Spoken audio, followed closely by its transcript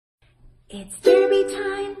It's derby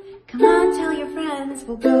time, come on tell your friends,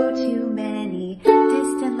 we'll go to many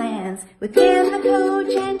distant lands. With Dan the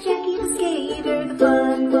coach and Jackie the skater, the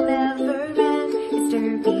fun will never end. It's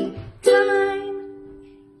derby time.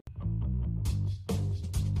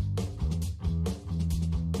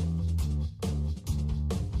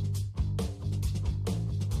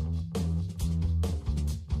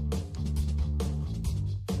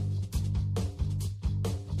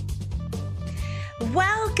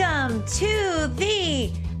 Welcome to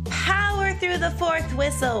the Power Through the Fourth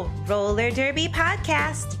Whistle Roller Derby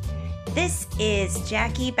podcast. This is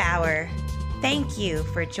Jackie Bauer. Thank you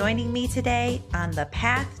for joining me today on the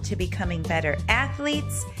path to becoming better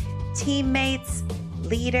athletes, teammates,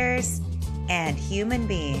 leaders, and human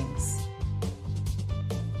beings.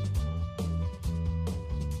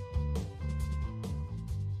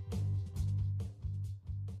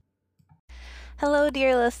 Hello,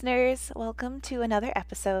 dear listeners. Welcome to another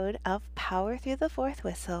episode of Power Through the Fourth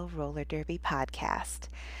Whistle Roller Derby podcast.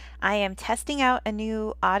 I am testing out a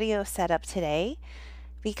new audio setup today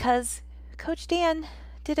because Coach Dan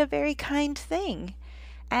did a very kind thing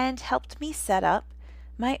and helped me set up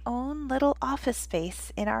my own little office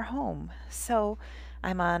space in our home. So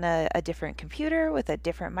I'm on a different computer with a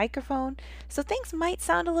different microphone, so things might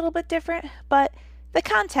sound a little bit different, but the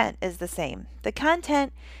content is the same. The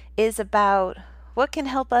content is about what can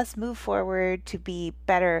help us move forward to be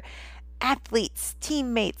better athletes,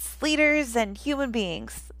 teammates, leaders, and human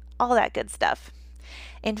beings. All that good stuff.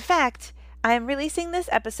 In fact, I'm releasing this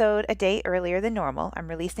episode a day earlier than normal. I'm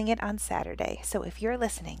releasing it on Saturday. So if you're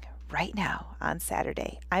listening right now on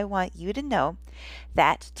Saturday, I want you to know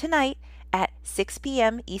that tonight at 6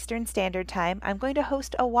 p.m. Eastern Standard Time, I'm going to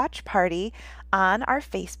host a watch party on our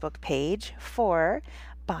Facebook page for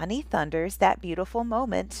Bonnie Thunder's That Beautiful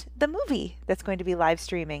Moment, the movie that's going to be live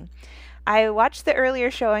streaming. I watched the earlier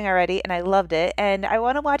showing already and I loved it, and I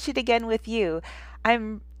want to watch it again with you.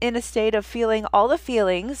 I'm in a state of feeling all the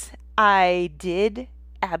feelings. I did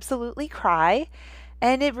absolutely cry,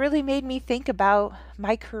 and it really made me think about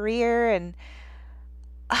my career and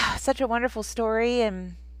such a wonderful story,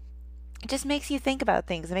 and it just makes you think about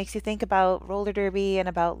things. It makes you think about roller derby and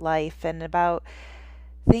about life and about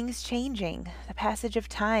things changing, the passage of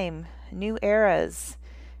time, new eras,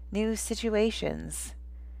 new situations.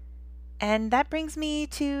 And that brings me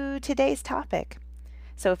to today's topic.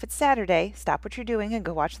 So if it's Saturday, stop what you're doing and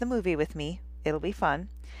go watch the movie with me. It'll be fun.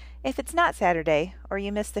 If it's not Saturday or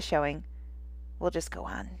you missed the showing, we'll just go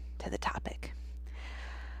on to the topic.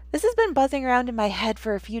 This has been buzzing around in my head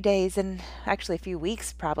for a few days, and actually a few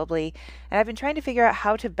weeks probably, and I've been trying to figure out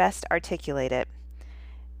how to best articulate it.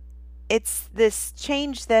 It's this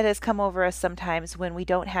change that has come over us sometimes when we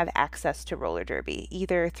don't have access to roller derby,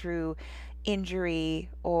 either through injury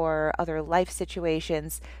or other life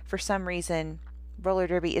situations. For some reason, roller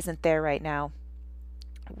derby isn't there right now.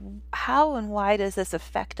 How and why does this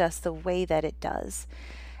affect us the way that it does?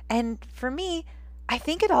 And for me, I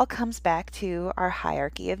think it all comes back to our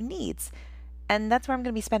hierarchy of needs. And that's where I'm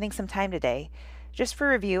going to be spending some time today. Just for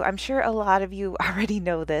review, I'm sure a lot of you already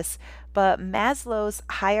know this, but Maslow's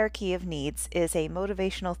hierarchy of needs is a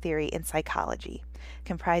motivational theory in psychology,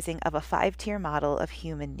 comprising of a 5-tier model of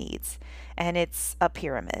human needs. And it's a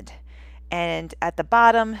pyramid. And at the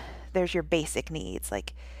bottom, there's your basic needs.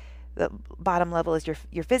 Like the bottom level is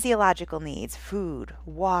your physiological needs: food,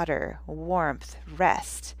 water, warmth,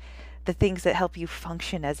 rest, the things that help you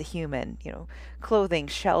function as a human, clothing,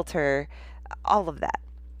 shelter, all of that.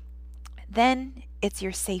 Then it's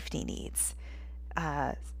your safety needs,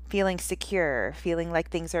 feeling secure, feeling like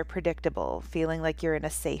things are predictable, feeling like you're in a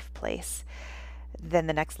safe place. Then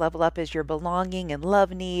the next level up is your belonging and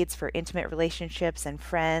love needs for intimate relationships and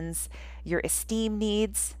friends, your esteem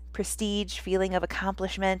needs, prestige, feeling of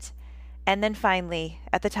accomplishment, and then finally,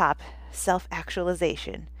 at the top,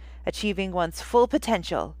 self-actualization, achieving one's full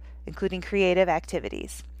potential, including creative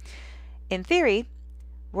activities. In theory,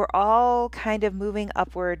 we're all kind of moving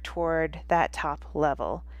upward toward that top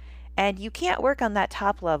level. And you can't work on that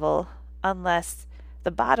top level unless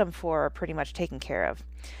the bottom 4 are pretty much taken care of.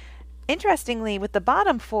 Interestingly, with the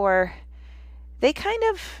bottom 4, they can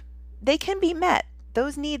be met.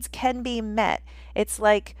 Those needs can be met. It's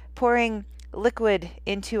like pouring liquid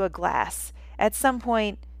into a glass. At some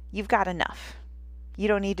point, you've got enough. You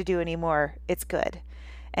don't need to do any more. It's good.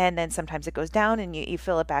 And then sometimes it goes down and you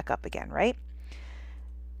fill it back up again, right?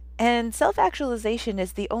 And self-actualization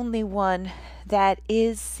is the only one that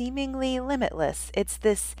is seemingly limitless. It's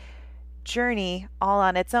this journey all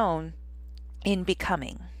on its own in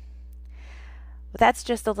becoming. Well, that's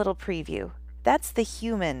just a little preview. That's the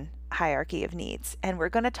human hierarchy of needs, and we're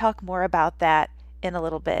going to talk more about that in a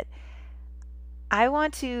little bit. I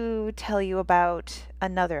want to tell you about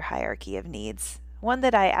another hierarchy of needs, one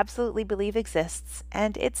that I absolutely believe exists,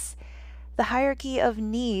 and it's the hierarchy of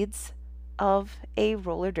needs of a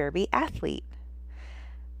roller derby athlete.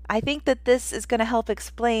 I think that this is going to help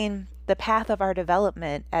explain the path of our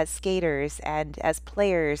development as skaters and as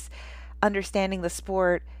players, understanding the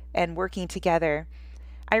sport and working together.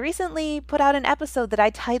 I recently put out an episode that I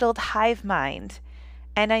titled Hive Mind,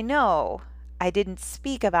 and I know I didn't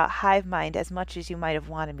speak about hive mind as much as you might have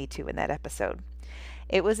wanted me to in that episode.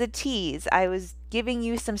 It was a tease. I was giving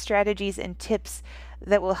you some strategies and tips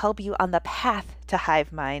that will help you on the path to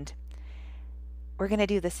hive mind. We're going to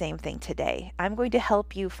do the same thing today. I'm going to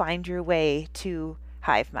help you find your way to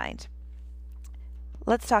hive mind.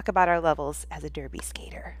 Let's talk about our levels as a derby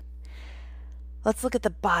skater. Let's look at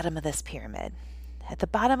the bottom of this pyramid. At the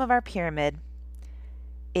bottom of our pyramid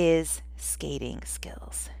is skating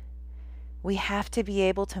skills. We have to be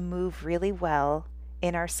able to move really well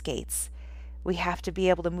in our skates. We have to be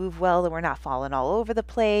able to move well and we're not falling all over the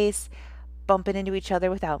place, bumping into each other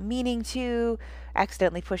without meaning to,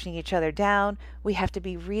 accidentally pushing each other down. We have to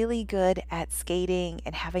be really good at skating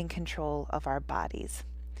and having control of our bodies.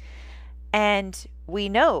 And we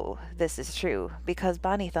know this is true because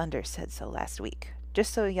Bonnie Thunder said so last week.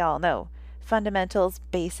 Just so y'all know, fundamentals,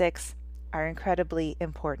 basics are incredibly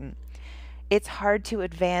important. It's hard to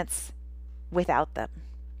advance without them.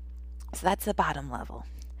 So that's the bottom level.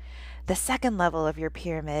 The second level of your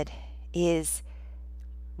pyramid is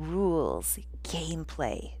rules,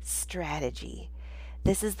 gameplay, strategy.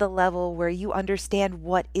 This is the level where you understand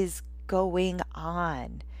what is going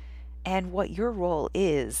on and what your role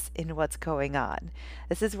is in what's going on.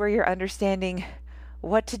 This is where you're understanding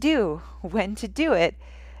what to do, when to do it,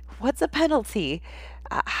 what's a penalty,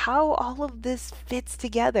 how all of this fits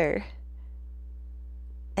together.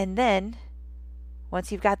 And then once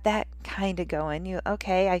you've got that kind of going,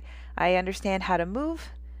 I understand how to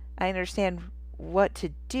move, I understand what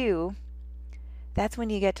to do. That's when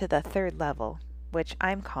you get to the third level, which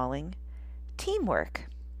I'm calling teamwork.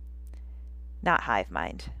 Not hive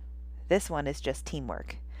mind. This one is just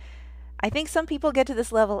teamwork. I think some people get to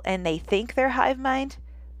this level and they think they're hive mind,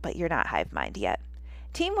 but you're not hive mind yet.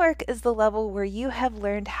 Teamwork is the level where you have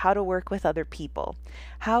learned how to work with other people,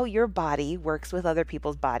 how your body works with other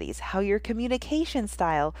people's bodies, how your communication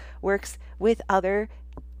style works with other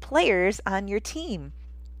players on your team,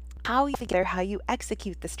 how you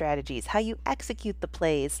execute the strategies, how you execute the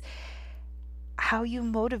plays, how you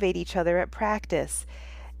motivate each other at practice,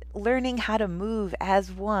 learning how to move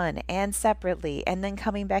as one and separately, and then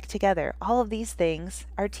coming back together. All of these things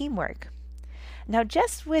are teamwork. Now,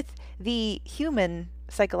 just with the human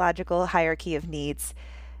psychological hierarchy of needs,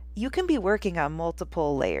 you can be working on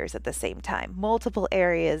multiple layers at the same time, multiple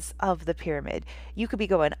areas of the pyramid. You could be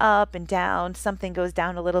going up and down. Something goes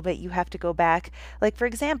down a little bit, you have to go back. Like, for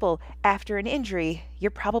example, after an injury,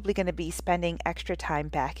 you're probably going to be spending extra time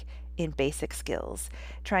back in basic skills,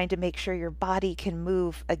 trying to make sure your body can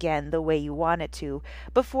move again the way you want it to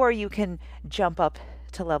before you can jump up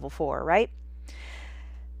to level 4, right?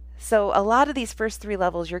 So a lot of these first 3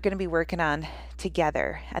 levels you're going to be working on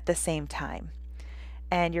together at the same time.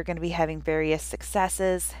 And you're going to be having various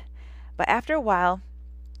successes. But after a while,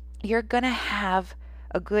 you're going to have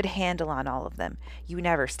a good handle on all of them. You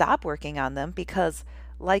never stop working on them because,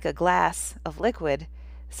 like a glass of liquid,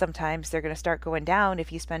 sometimes they're going to start going down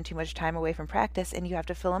if you spend too much time away from practice and you have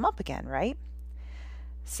to fill them up again, right?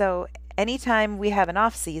 So anytime we have an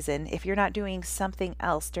off season, if you're not doing something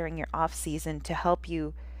else during your off season to help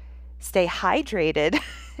you stay hydrated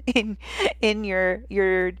in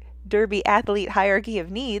your derby athlete hierarchy of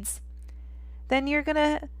needs, then you're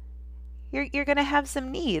gonna have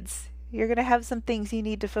some needs. You're gonna have some things you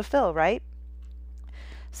need to fulfill, right?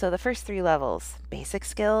 So the first 3 levels: basic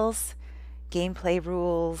skills, gameplay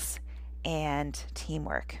rules, and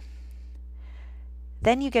teamwork.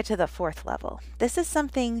 Then you get to the 4th level. This is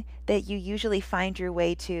something that you usually find your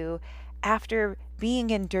way to after being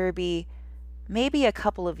in derby maybe a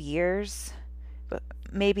couple of years, but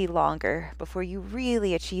maybe longer before you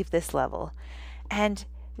really achieve this level. And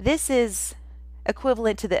this is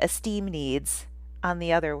equivalent to the esteem needs on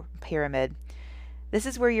the other pyramid. This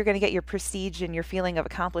is where you're going to get your prestige and your feeling of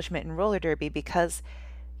accomplishment in roller derby because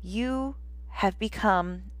you have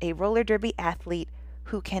become a roller derby athlete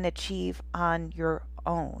who can achieve on your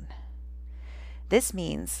own. This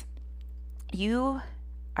means you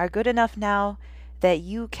are good enough now that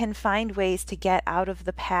you can find ways to get out of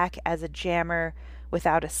the pack as a jammer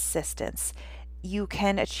without assistance. You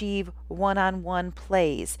can achieve one-on-one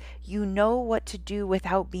plays. You know what to do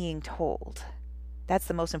without being told. That's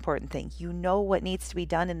the most important thing. You know what needs to be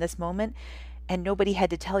done in this moment, and nobody had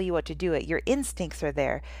to tell you what to do it. Your instincts are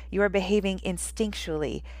there. You are behaving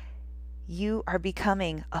instinctually. You are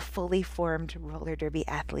becoming a fully formed roller derby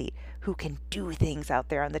athlete who can do things out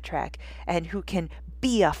there on the track and who can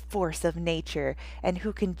be a force of nature and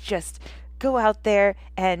who can just go out there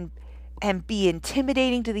and be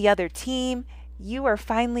intimidating to the other team. You are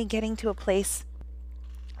finally getting to a place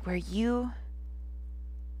where you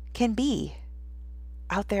can be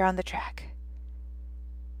out there on the track.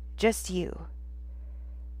 Just you.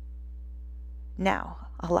 Now,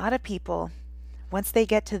 a lot of people, once they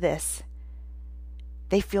get to this,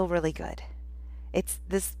 they feel really good. It's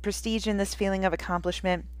this prestige and this feeling of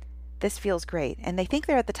accomplishment. This feels great. And they think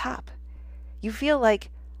they're at the top. You feel like,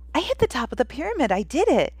 I hit the top of the pyramid. I did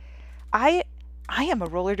it. I am a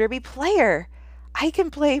roller derby player. I can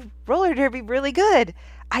play roller derby really good.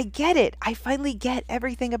 I get it. I finally get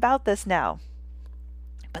everything about this now.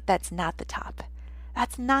 But that's not the top.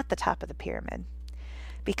 That's not the top of the pyramid.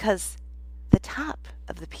 Because the top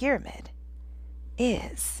of the pyramid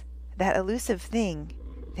is that elusive thing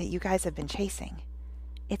that you guys have been chasing.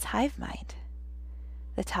 It's hive mind.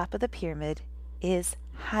 The top of the pyramid is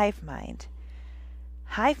hive mind.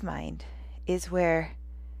 Hive mind is where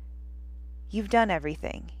you've done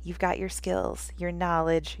everything. You've got your skills, your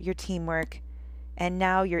knowledge, your teamwork, and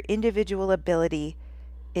now your individual ability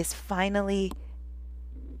is finally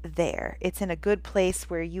there. It's in a good place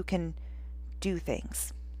where you can do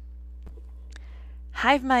things.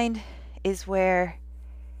 Hive mind is where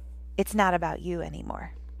it's not about you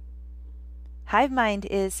anymore. Hive mind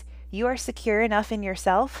is you are secure enough in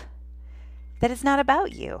yourself that it's not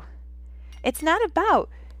about you. It's not about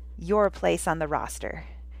your place on the roster.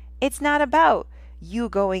 It's not about you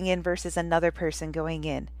going in versus another person going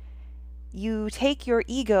in. You take your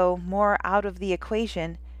ego more out of the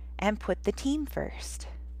equation and put the team first.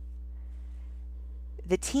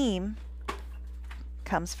 The team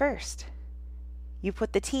comes first. You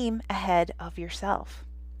put the team ahead of yourself.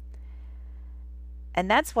 And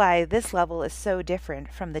that's why this level is so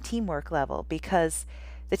different from the teamwork level, because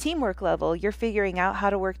the teamwork level, you're figuring out how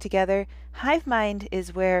to work together. Hive mind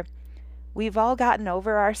is where we've all gotten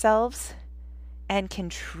over ourselves and can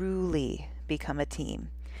truly become a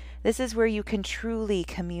team. This is where you can truly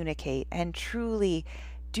communicate and truly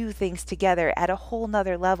do things together at a whole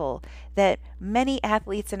nother level that many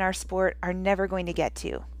athletes in our sport are never going to get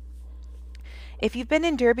to. If you've been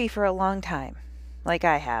in Derby for a long time, like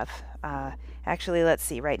I have, actually, let's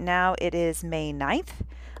see, right now it is May 9th.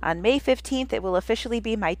 On May 15th, it will officially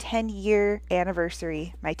be my 10-year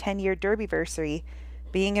anniversary, my 10-year Derbyversary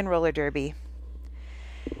being in roller derby.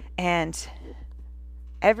 And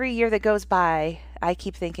every year that goes by, I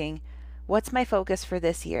keep thinking, what's my focus for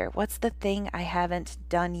this year? What's the thing I haven't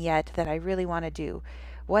done yet that I really want to do?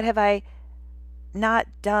 What have I not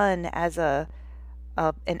done as an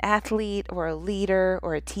athlete or a leader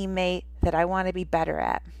or a teammate that I want to be better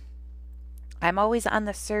at? I'm always on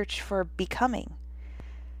the search for becoming.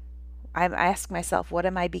 I ask myself, what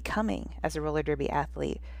am I becoming as a roller derby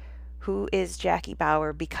athlete? Who is Jackie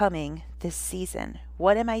Bauer becoming this season?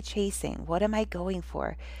 What am I chasing? What am I going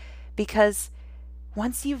for? Because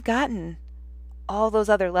once you've gotten all those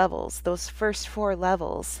other levels, those first 4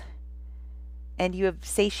 levels, and you have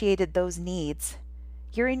satiated those needs,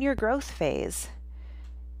 you're in your growth phase.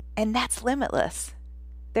 And that's limitless.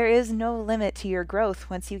 There is no limit to your growth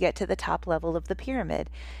once you get to the top level of the pyramid.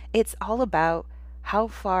 It's all about how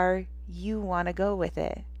far you want to go with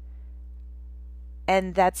it.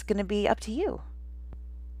 And that's going to be up to you.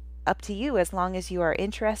 Up to you as long as you are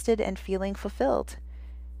interested and feeling fulfilled.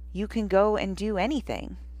 You can go and do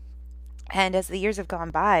anything. And as the years have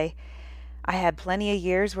gone by, I had plenty of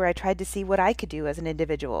years where I tried to see what I could do as an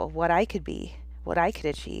individual, what I could be, what I could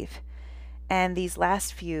achieve. And these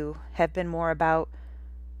last few have been more about,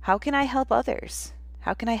 how can I help others?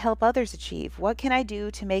 How can I help others achieve? What can I do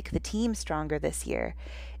to make the team stronger this year?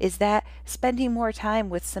 Is that spending more time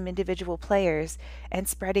with some individual players and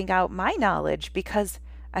spreading out my knowledge because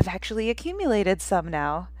I've actually accumulated some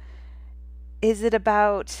now? Is it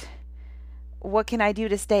about what can I do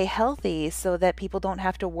to stay healthy so that people don't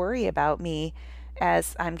have to worry about me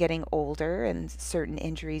as I'm getting older and certain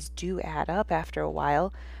injuries do add up after a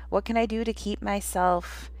while? What can I do to keep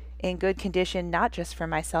myself in good condition, not just for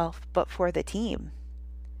myself, but for the team?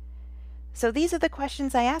 So these are the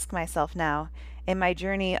questions I ask myself now in my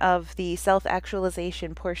journey of the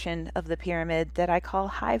self-actualization portion of the pyramid that I call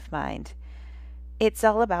hive mind. It's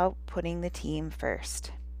all about putting the team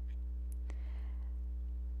first.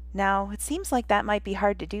 Now, it seems like that might be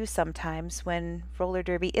hard to do sometimes when roller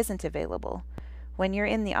derby isn't available, when you're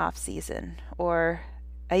in the off season or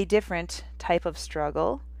a different type of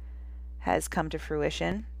struggle has come to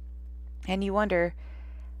fruition, and you wonder,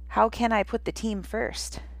 how can I put the team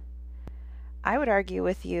first? I would argue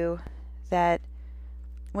with you that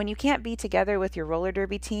when you can't be together with your roller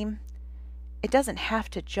derby team, it doesn't have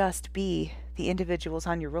to just be the individuals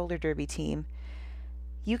on your roller derby team.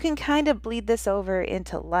 You can kind of bleed this over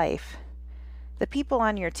into life. The people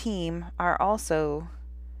on your team are also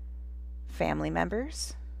family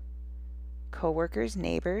members, coworkers,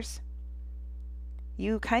 neighbors.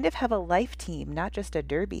 You kind of have a life team, not just a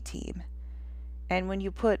derby team. And when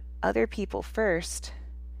you put other people first,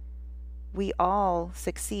 we all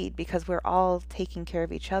succeed because we're all taking care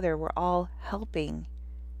of each other. We're all helping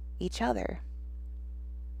each other.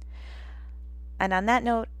 And on that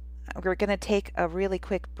note, we're going to take a really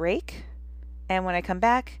quick break. And when I come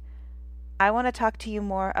back, I want to talk to you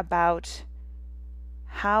more about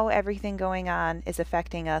how everything going on is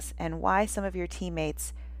affecting us and why some of your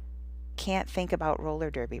teammates can't think about roller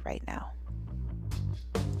derby right now.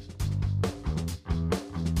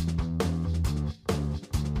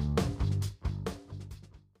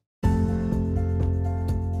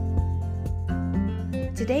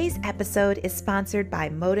 Today's episode is sponsored by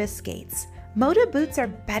Moda Skates. Moda boots are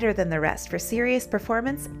better than the rest for serious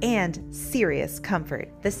performance and serious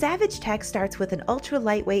comfort. The Savage Tech starts with an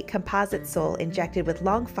ultra-lightweight composite sole injected with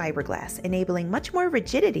long fiberglass, enabling much more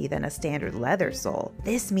rigidity than a standard leather sole.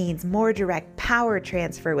 This means more direct power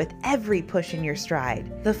transfer with every push in your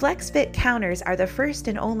stride. The FlexFit counters are the first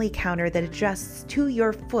and only counter that adjusts to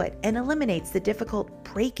your foot and eliminates the difficult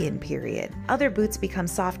break-in period. Other boots become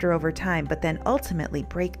softer over time, but then ultimately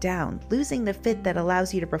break down, losing the fit that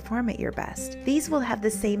allows you to perform at your best. These will have the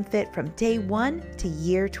same fit from day 1 to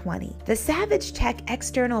year 20. The Savage Tech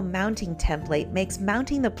external mounting template makes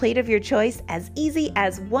mounting the plate of your choice as easy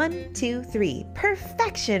as 1, 2, 3.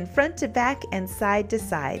 Perfection front to back and side to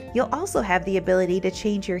side. You'll also have the ability to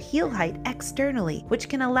change your heel height externally, which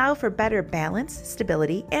can allow for better balance,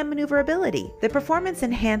 stability, and maneuverability. The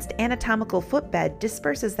performance-enhanced anatomical footbed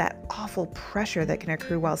disperses that awful pressure that can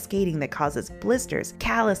accrue while skating that causes blisters,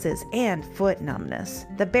 calluses, and foot numbness.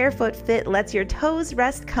 The Barefoot Fit lets your toes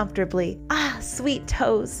rest comfortably. Ah, sweet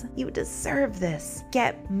toes, you deserve this.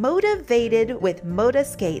 Get motivated with Moda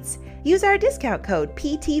Skates. Use our discount code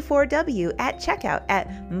PT4W at checkout at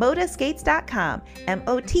modaskates.com,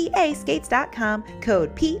 MOTA skates.com,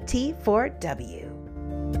 code PT4W.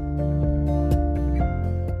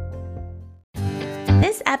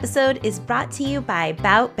 This episode is brought to you by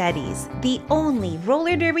Bout Betties, the only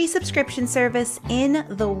roller derby subscription service in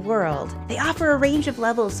the world. They offer a range of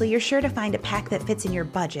levels, so you're sure to find a pack that fits in your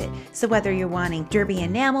budget. So whether you're wanting derby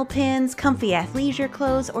enamel pins, comfy athleisure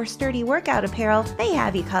clothes, or sturdy workout apparel, they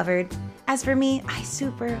have you covered. As for me, I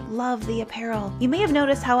super love the apparel. You may have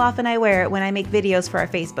noticed how often I wear it when I make videos for our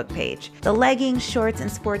Facebook page. The leggings, shorts, and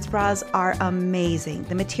sports bras are amazing.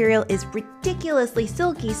 The material is ridiculously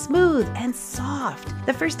silky, smooth, and soft.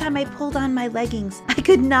 The first time I pulled on my leggings, I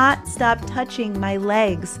could not stop touching my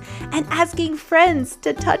legs and asking friends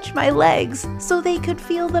to touch my legs so they could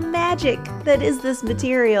feel the magic that is this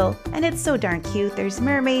material. And it's so darn cute. There's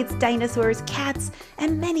mermaids, dinosaurs, cats,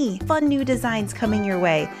 and many fun new designs coming your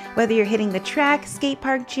way. Whether you're hitting the track, skate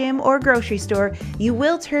park, gym, or grocery store, you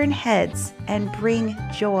will turn heads and bring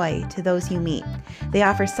joy to those you meet. They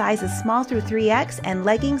offer sizes small through 3X, and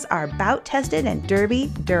leggings are bout tested and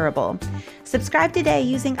derby durable. Subscribe today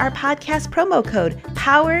using our podcast promo code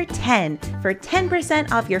POWER10 for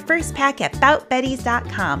 10% off your first pack at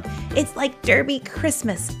boutbetties.com. It's like Derby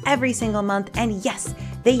Christmas every single month, and yes,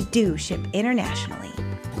 they do ship internationally.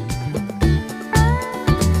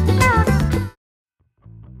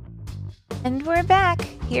 And we're back.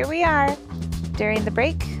 Here we are. During the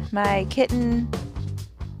break, my kitten,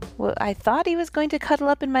 well, I thought he was going to cuddle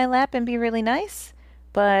up in my lap and be really nice,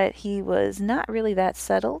 but he was not really that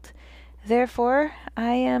settled. Therefore,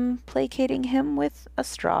 I am placating him with a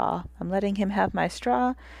straw. I'm letting him have my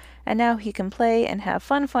straw, and now he can play and have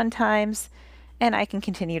fun times, and I can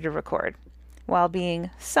continue to record while being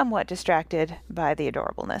somewhat distracted by the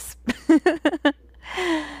adorableness.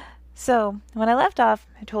 So, when I left off,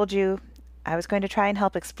 I told you I was going to try and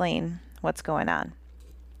help explain what's going on.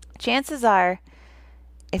 Chances are,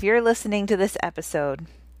 if you're listening to this episode,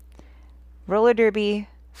 roller derby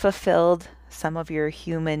fulfilled some of your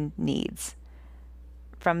human needs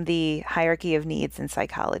from the hierarchy of needs in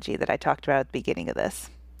psychology that I talked about at the beginning of this.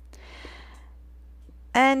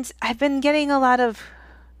 And I've been getting a lot of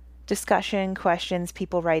discussion, questions,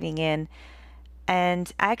 people writing in.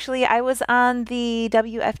 And actually, I was on the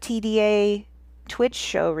WFTDA Twitch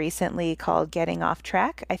show recently called Getting Off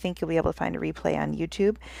Track. I think you'll be able to find a replay on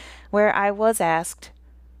YouTube, where I was asked,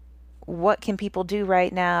 what can people do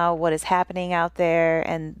right now? What is happening out there?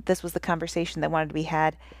 And this was the conversation that wanted to be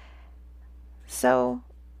had. So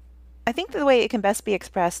I think the way it can best be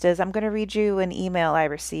expressed is I'm going to read you an email I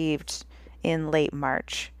received in late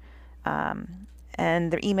March.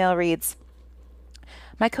 And the email reads,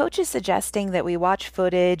 "My coach is suggesting that we watch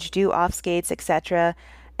footage, do off skates, etc.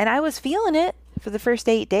 And I was feeling it for the first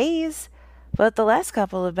 8 days. But the last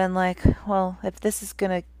couple have been like, well, if this is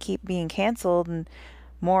going to keep being canceled and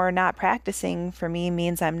more not practicing for me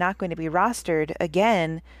means I'm not going to be rostered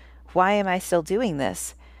again, why am I still doing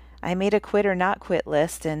this? I made a quit or not quit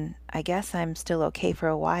list, and I guess I'm still okay for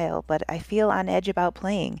a while, but I feel on edge about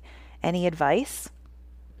playing. Any advice?"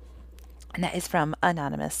 And that is from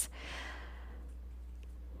Anonymous.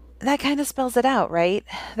 That kind of spells it out, right?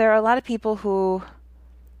 There are a lot of people who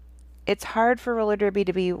it's hard for roller derby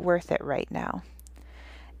to be worth it right now.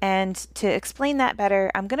 And to explain that better,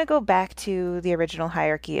 I'm going to go back to the original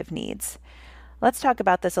hierarchy of needs. Let's talk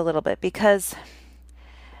about this a little bit because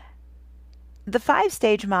the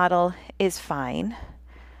 5-stage model is fine.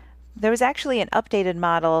 There was actually an updated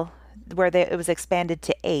model where it was expanded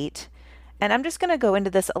to 8. And I'm just going to go into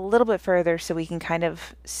this a little bit further so we can kind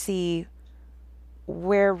of see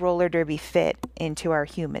where roller derby fit into our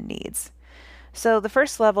human needs. So the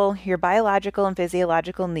first level, your biological and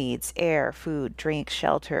physiological needs: air, food, drink,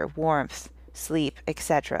 shelter, warmth, sleep,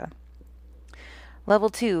 etc. Level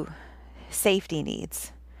 2, safety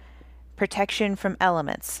needs: protection from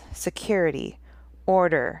elements, security,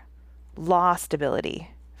 order, law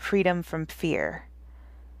stability, freedom from fear.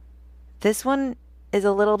 This one is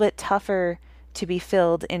a little bit tougher to be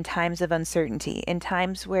filled in times of uncertainty, in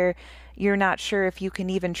times where you're not sure if you can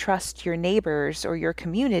even trust your neighbors or your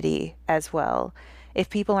community as well. If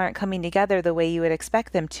people aren't coming together the way you would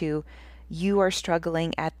expect them to, you are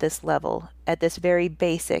struggling at this level, at this very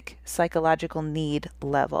basic psychological need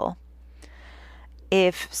level.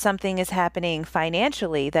 If something is happening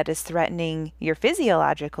financially that is threatening your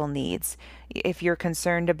physiological needs, if you're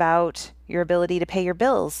concerned about your ability to pay your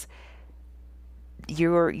bills,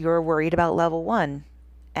 you're worried about level 1.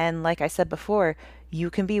 And like I said before, you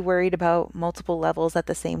can be worried about multiple levels at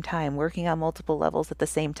the same time, working on multiple levels at the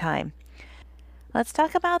same time. Let's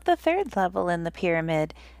talk about the third level in the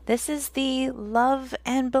pyramid. This is the love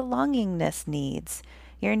and belongingness needs.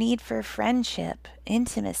 Your need for friendship,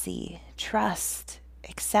 intimacy, trust,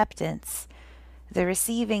 acceptance, the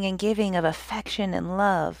receiving and giving of affection and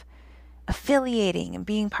love, affiliating and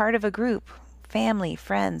being part of a group, family,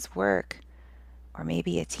 friends, work, or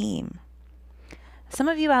maybe a team. Some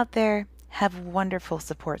of you out there have wonderful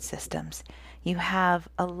support systems. You have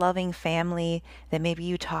a loving family that maybe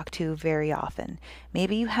you talk to very often.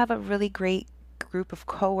 Maybe you have a really great group of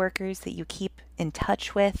coworkers that you keep in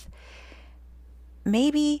touch with.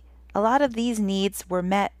 Maybe a lot of these needs were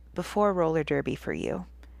met before roller derby for you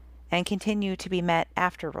and continue to be met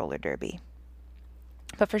after roller derby.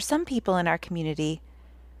 But for some people in our community,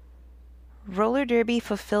 roller derby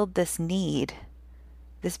fulfilled this need,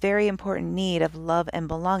 this very important need of love and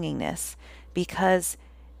belongingness, because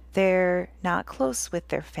they're not close with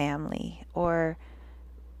their family. Or,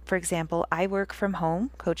 for example, I work from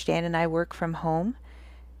home. Coach Dan and I work from home,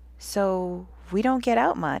 so we don't get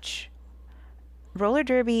out much. Roller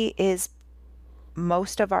derby is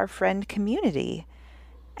most of our friend community,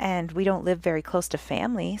 and we don't live very close to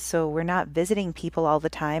family, so we're not visiting people all the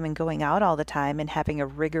time and going out all the time and having a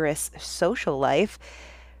rigorous social life.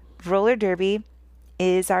 Roller derby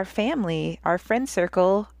is our family, our friend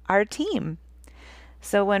circle, our team.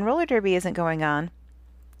 So when roller derby isn't going on,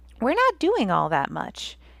 we're not doing all that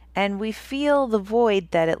much, and we feel the void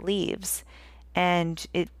that it leaves, and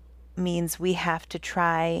it means we have to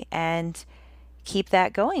try and keep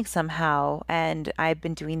that going somehow. And I've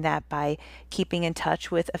been doing that by keeping in touch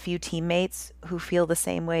with a few teammates who feel the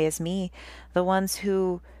same way as me, the ones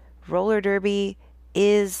who roller derby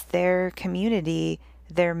is their community,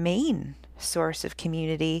 their main source of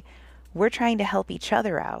community. We're trying to help each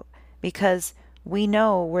other out because we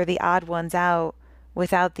know we're the odd ones out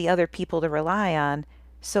without the other people to rely on.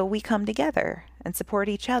 So we come together and support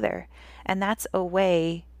each other. And that's a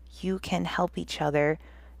way you can help each other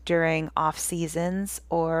during off seasons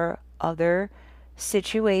or other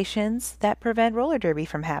situations that prevent roller derby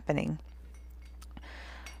from happening.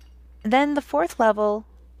 Then the fourth level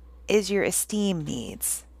is your esteem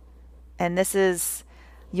needs. And this is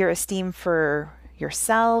your esteem for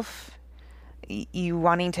yourself, you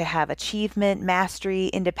wanting to have achievement, mastery,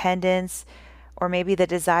 independence, or maybe the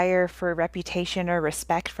desire for reputation or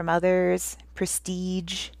respect from others,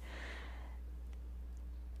 prestige.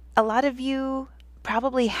 A lot of you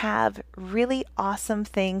probably have really awesome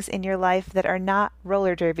things in your life that are not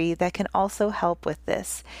roller derby that can also help with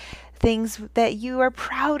this. Things that you are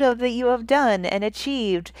proud of that you have done and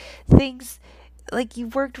achieved. Things like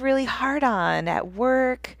you've worked really hard on at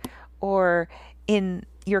work or in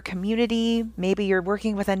your community. Maybe you're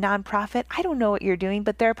working with a nonprofit. I don't know what you're doing,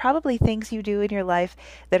 but there are probably things you do in your life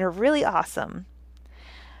that are really awesome.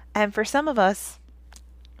 And for some of us,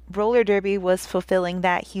 roller derby was fulfilling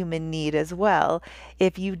that human need as well.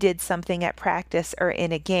 If you did something at practice or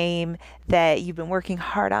in a game that you've been working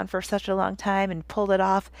hard on for such a long time and pulled it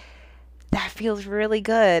off, that feels really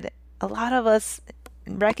good. A lot of us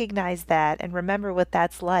recognize that and remember what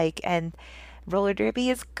that's like, and roller derby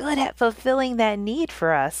is good at fulfilling that need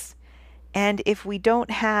for us. And if we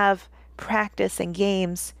don't have practice and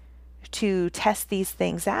games to test these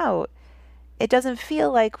things out, it doesn't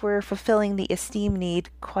feel like we're fulfilling the esteem need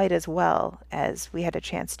quite as well as we had a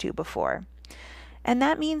chance to before. And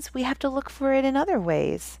that means we have to look for it in other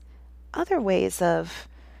ways of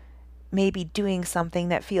maybe doing something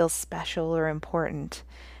that feels special or important.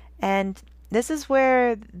 And this is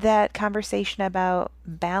where that conversation about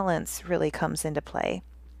balance really comes into play.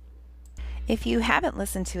 If you haven't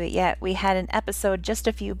listened to it yet, we had an episode just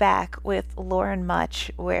a few back with Lauren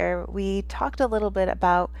Much where we talked a little bit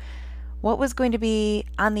about what was going to be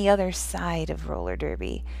on the other side of roller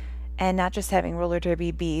derby, and not just having roller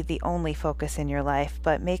derby be the only focus in your life,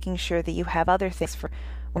 but making sure that you have other things for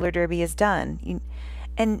roller derby is done.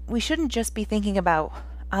 And we shouldn't just be thinking about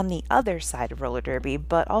on the other side of roller derby,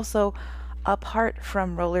 but also apart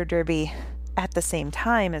from roller derby at the same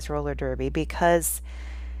time as roller derby, because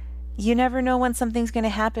you never know when something's going to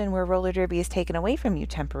happen where roller derby is taken away from you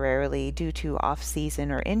temporarily due to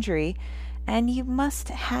off-season or injury. And you must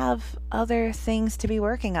have other things to be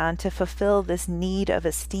working on to fulfill this need of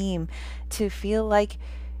esteem, to feel like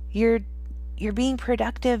you're being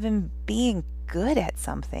productive and being good at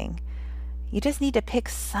something. You just need to pick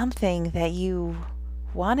something that you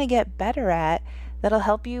want to get better at that'll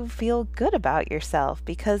help you feel good about yourself,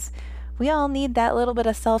 because we all need that little bit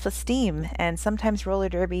of self-esteem, and sometimes roller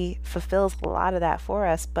derby fulfills a lot of that for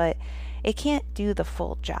us, but it can't do the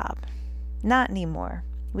full job. Not anymore.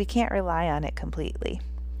 We can't rely on it completely.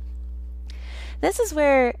 This is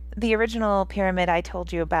where the original pyramid I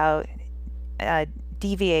told you about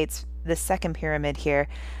deviates the second pyramid here,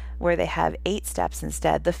 where they have 8 steps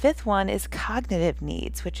instead. The 5th one is cognitive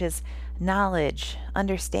needs, which is knowledge,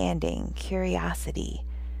 understanding, curiosity,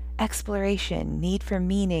 exploration, need for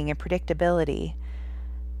meaning and predictability.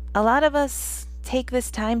 A lot of us take this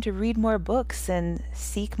time to read more books and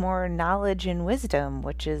seek more knowledge and wisdom,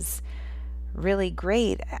 which is really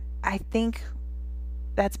great. I think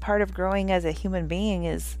that's part of growing as a human being,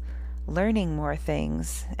 is learning more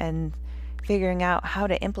things and figuring out how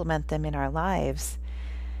to implement them in our lives.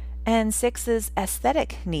 And 6 is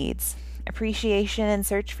aesthetic needs, appreciation and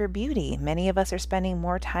search for beauty. Many of us are spending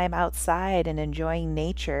more time outside and enjoying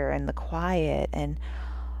nature and the quiet and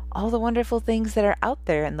all the wonderful things that are out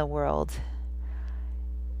there in the world.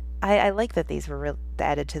 I like that these were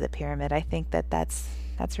added to the pyramid. I think that that's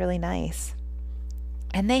really nice.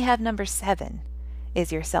 And they have number 7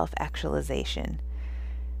 is your self-actualization.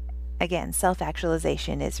 Again,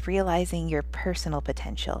 self-actualization is realizing your personal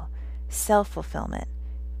potential, self-fulfillment,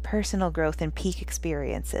 personal growth, and peak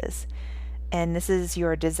experiences. And this is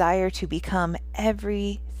your desire to become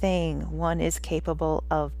everything one is capable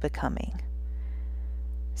of becoming.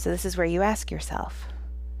 So this is where you ask yourself,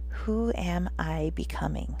 who am I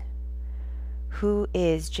becoming? Who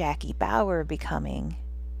is Jackie Bauer becoming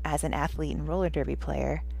as an athlete and roller derby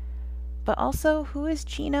player? But also, who is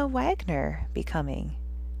Gina Wagner becoming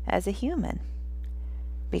as a human?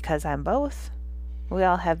 Because I'm both. We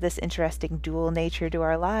all have this interesting dual nature to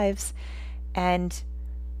our lives, and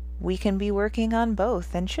we can be working on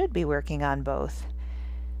both and should be working on both.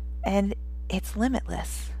 And it's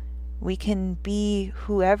limitless. We can be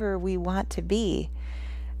whoever we want to be.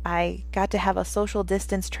 I got to have a social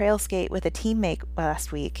distance trail skate with a teammate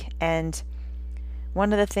last week, and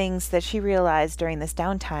one of the things that she realized during this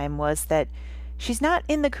downtime was that she's not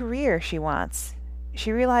in the career she wants.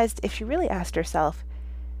 She realized if she really asked herself,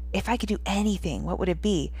 if I could do anything, what would it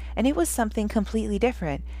be? And it was something completely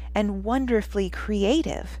different and wonderfully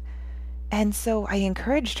creative. And so I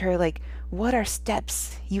encouraged her, like, what are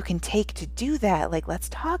steps you can take to do that? Like, let's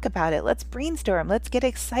talk about it. Let's brainstorm. Let's get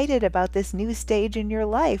excited about this new stage in your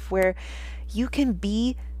life where you can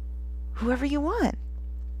be whoever you want.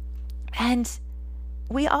 And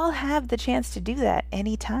we all have the chance to do that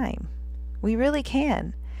anytime. We really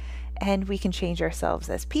can. And we can change ourselves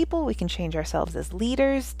as people. We can change ourselves as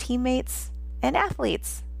leaders, teammates, and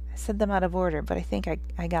athletes said them out of order, but I think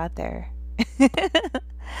I got there.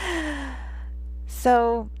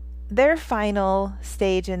 So their final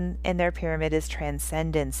stage in their pyramid is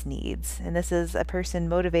transcendence needs. And this is a person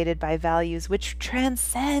motivated by values which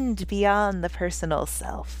transcend beyond the personal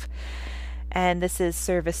self. And this is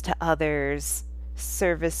service to others,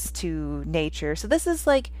 service to nature. So this is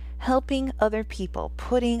like helping other people,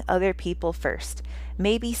 putting other people first,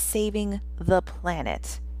 maybe saving the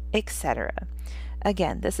planet, etc.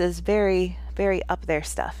 Again, this is very, very up there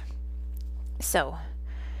stuff. So,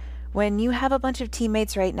 when you have a bunch of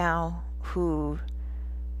teammates right now who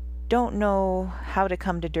don't know how to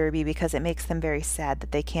come to Derby because it makes them very sad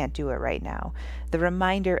that they can't do it right now, the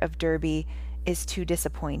reminder of Derby is too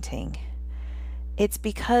disappointing. It's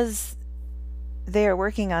because they're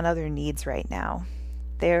working on other needs right now.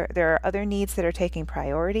 There are other needs that are taking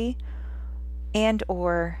priority, and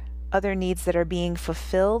or other needs that are being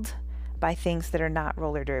fulfilled by things that are not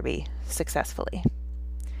roller derby successfully.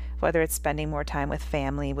 Whether it's spending more time with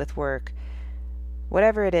family, with work,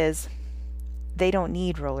 whatever it is, they don't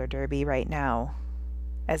need roller derby right now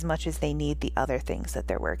as much as they need the other things that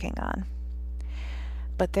they're working on.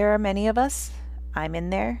 But there are many of us, I'm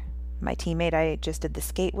in there, my teammate I just did the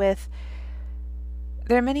skate with,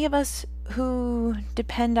 there are many of us who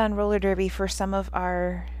depend on roller derby for some of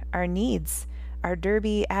our needs. Our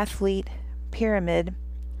derby athlete pyramid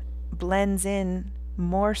blends in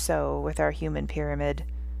more so with our human pyramid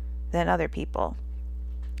than other people.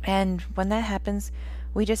 And when that happens,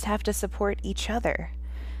 we just have to support each other.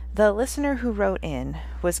 The listener who wrote in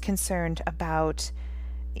was concerned about,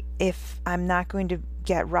 if I'm not going to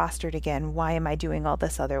get rostered again, why am I doing all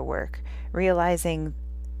this other work?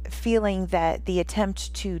 Feeling that the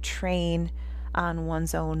attempt to train on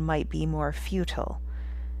one's own might be more futile.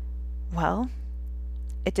 Well,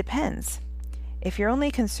 it depends. If your only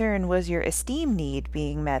concern was your esteem need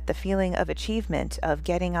being met, the feeling of achievement of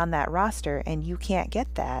getting on that roster, and you can't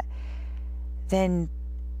get that, then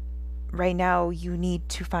right now you need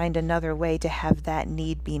to find another way to have that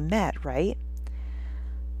need be met, right?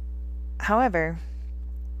 However,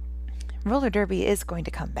 roller derby is going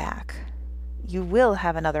to come back. You will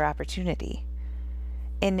have another opportunity.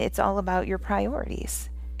 And it's all about your priorities.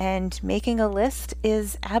 And making a list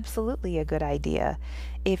is absolutely a good idea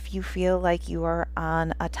if you feel like you are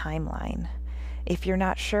on a timeline, if you're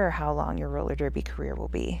not sure how long your roller derby career will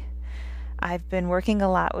be. I've been working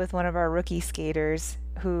a lot with one of our rookie skaters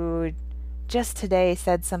who just today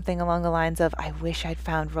said something along the lines of, I wish I'd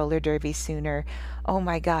found roller derby sooner. Oh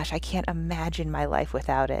my gosh, I can't imagine my life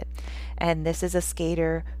without it. And this is a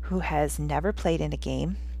skater who has never played in a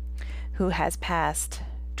game, who has passed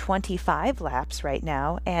 25 laps right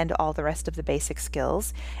now and all the rest of the basic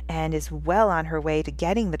skills, and is well on her way to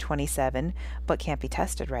getting the 27, but can't be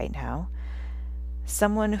tested right now.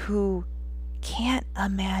 Someone who can't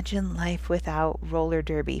imagine life without roller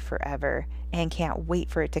derby forever and can't wait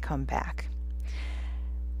for it to come back.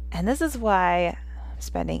 And this is why I'm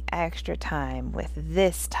spending extra time with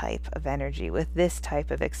this type of energy, with this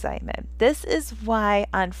type of excitement. This is why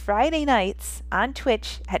on Friday nights on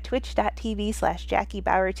Twitch at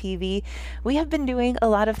twitch.tv/JackieBauerTV, we have been doing a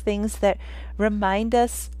lot of things that remind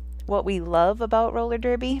us what we love about roller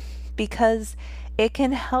derby, because it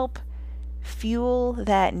can help fuel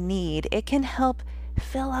that need. It can help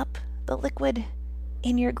fill up the liquid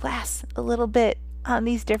in your glass a little bit on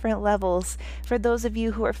these different levels. For those of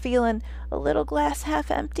you who are feeling a little glass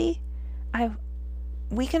half empty,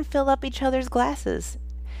 we can fill up each other's glasses.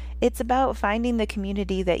 It's about finding the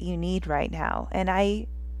community that you need right now, and I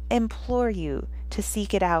implore you to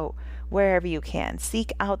seek it out wherever you can.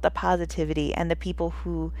 Seek out the positivity and the people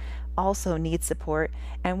who also need support,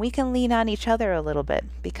 and we can lean on each other a little bit,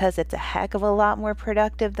 because it's a heck of a lot more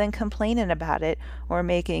productive than complaining about it or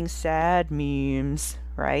making sad memes,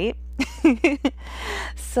 right?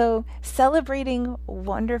 So celebrating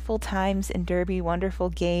wonderful times in derby, wonderful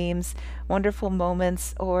games, wonderful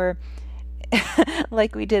moments, or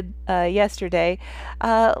like we did yesterday,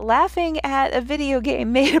 laughing at a video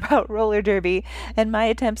game made about roller derby and my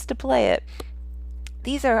attempts to play it.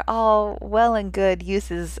 These are all well and good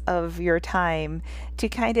uses of your time to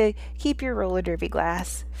kind of keep your roller derby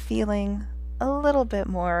glass feeling a little bit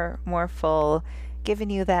more full, giving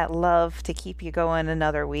you that love to keep you going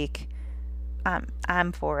another week.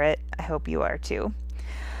 I'm for it. I hope you are too.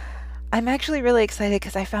 I'm actually really excited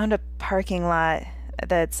because I found a parking lot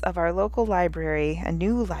that's of our local library, a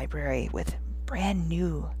new library with brand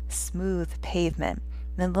new smooth pavement.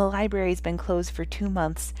 And the library's been closed for 2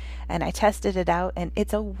 months, and I tested it out, and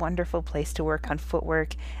it's a wonderful place to work on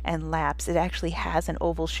footwork and laps. It actually has an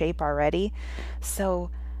oval shape already,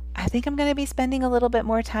 so I think I'm going to be spending a little bit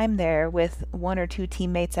more time there with 1 or 2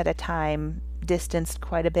 teammates at a time, distanced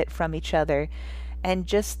quite a bit from each other, and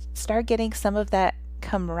just start getting some of that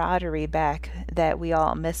camaraderie back that we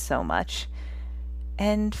all miss so much,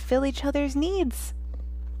 and fill each other's needs.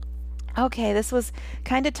 Okay, this was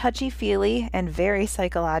kind of touchy-feely and very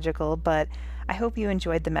psychological, but I hope you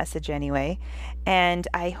enjoyed the message anyway, and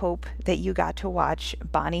I hope that you got to watch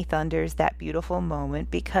Bonnie Thunder's That Beautiful Moment,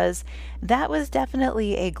 because that was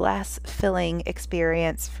definitely a glass-filling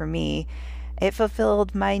experience for me. It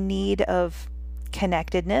fulfilled my need of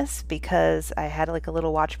connectedness because I had like a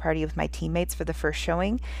little watch party with my teammates for the first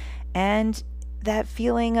showing, and that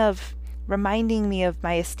feeling of reminding me of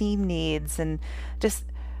my esteem needs and just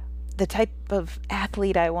the type of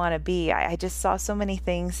athlete I want to be. I just saw so many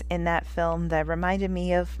things in that film that reminded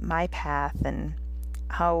me of my path and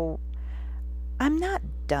how I'm not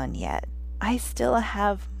done yet. I still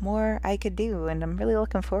have more I could do, and I'm really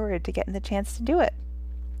looking forward to getting the chance to do it.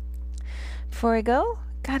 Before I go,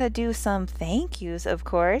 gotta do some thank yous, of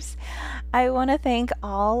course. I want to thank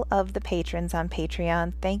all of the patrons on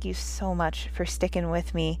Patreon. Thank you so much for sticking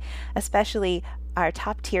with me, especially our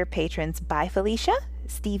top tier patrons. Bye Felicia,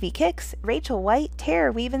 Stevie Kicks, Rachel White,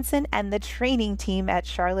 Tara Weavenson, and the training team at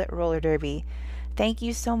Charlotte Roller Derby. Thank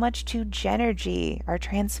you so much to Genergy, our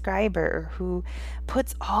transcriber, who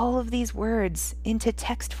puts all of these words into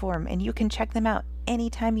text form, and you can check them out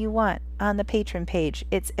anytime you want on the patron page.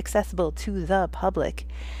 It's accessible to the public.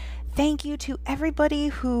 Thank you to everybody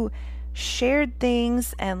who shared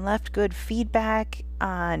things and left good feedback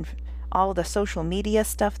on all the social media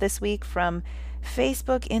stuff this week, from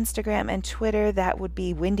Facebook, Instagram, and Twitter. That would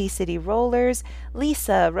be Windy City Rollers,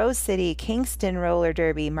 Lisa, Rose City, Kingston Roller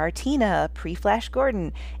Derby, Martina, Pre-Flash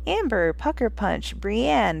Gordon, Amber, Pucker Punch,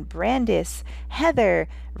 Brienne, Brandis, Heather,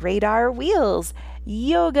 Radar Wheels,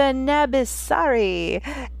 Yoga Nabisari,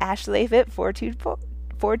 Ashley Fit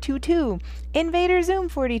 422, Invader Zoom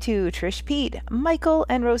 42, Trish Pete, Michael,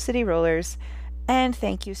 and Rose City Rollers. And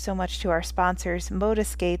thank you so much to our sponsors, Moda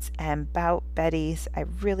Skates and Bout Betty's. I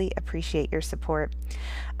really appreciate your support.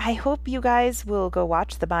 I hope you guys will go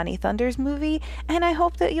watch the Bonnie Thunders movie, and I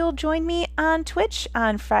hope that you'll join me on Twitch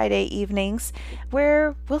on Friday evenings,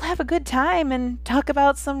 where we'll have a good time and talk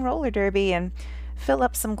about some roller derby and fill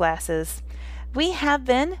up some glasses. We have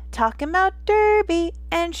been talking about derby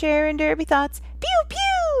and sharing derby thoughts. Pew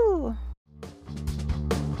pew!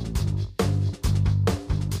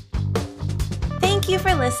 Thank you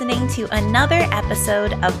for listening to another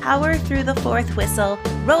episode of Power Through the Fourth Whistle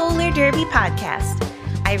Roller Derby Podcast.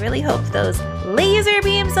 I really hope those laser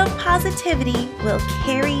beams of positivity will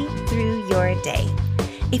carry through your day.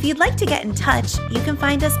 If you'd like to get in touch, you can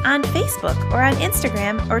find us on Facebook or on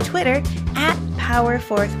Instagram or Twitter at Power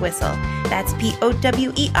Fourth Whistle. That's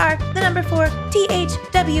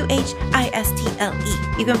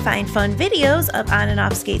POWER4THWHISTLE. You can find fun videos of On and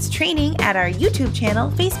Off Skates training at our YouTube channel,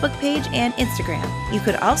 Facebook page, and Instagram. You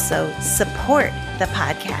could also support the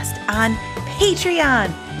podcast on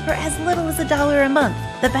Patreon for as little as $1 a month.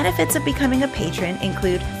 The benefits of becoming a patron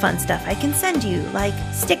include fun stuff I can send you, like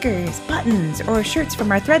stickers, buttons, or shirts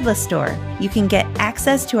from our Threadless store. You can get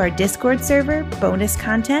access to our Discord server, bonus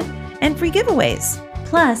content, and free giveaways.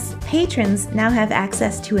 Plus, patrons now have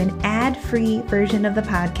access to an ad-free version of the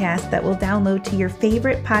podcast that will download to your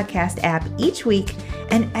favorite podcast app each week,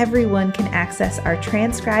 and everyone can access our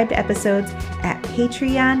transcribed episodes at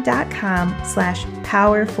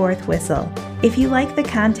patreon.com/powerfourthwhistle. If you like the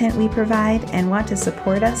content we provide and want to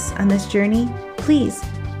support us on this journey, please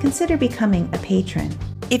consider becoming a patron.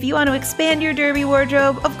 If you want to expand your derby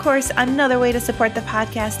wardrobe, of course, another way to support the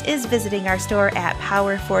podcast is visiting our store at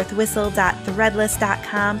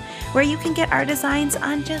powerfourthwhistle.threadless.com, where you can get our designs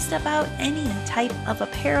on just about any type of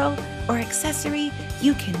apparel or accessory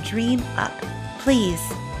you can dream up. Please,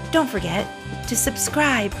 don't forget to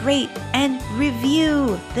subscribe, rate, and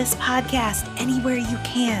review this podcast anywhere you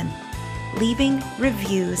can. Leaving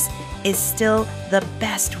reviews is still the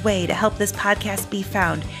best way to help this podcast be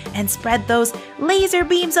found and spread those laser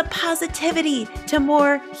beams of positivity to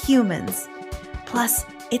more humans. Plus,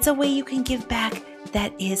 it's a way you can give back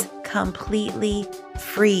that is completely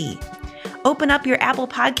free. Open up your Apple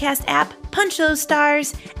Podcast app, punch those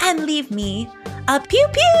stars, and leave me a pew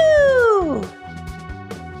pew!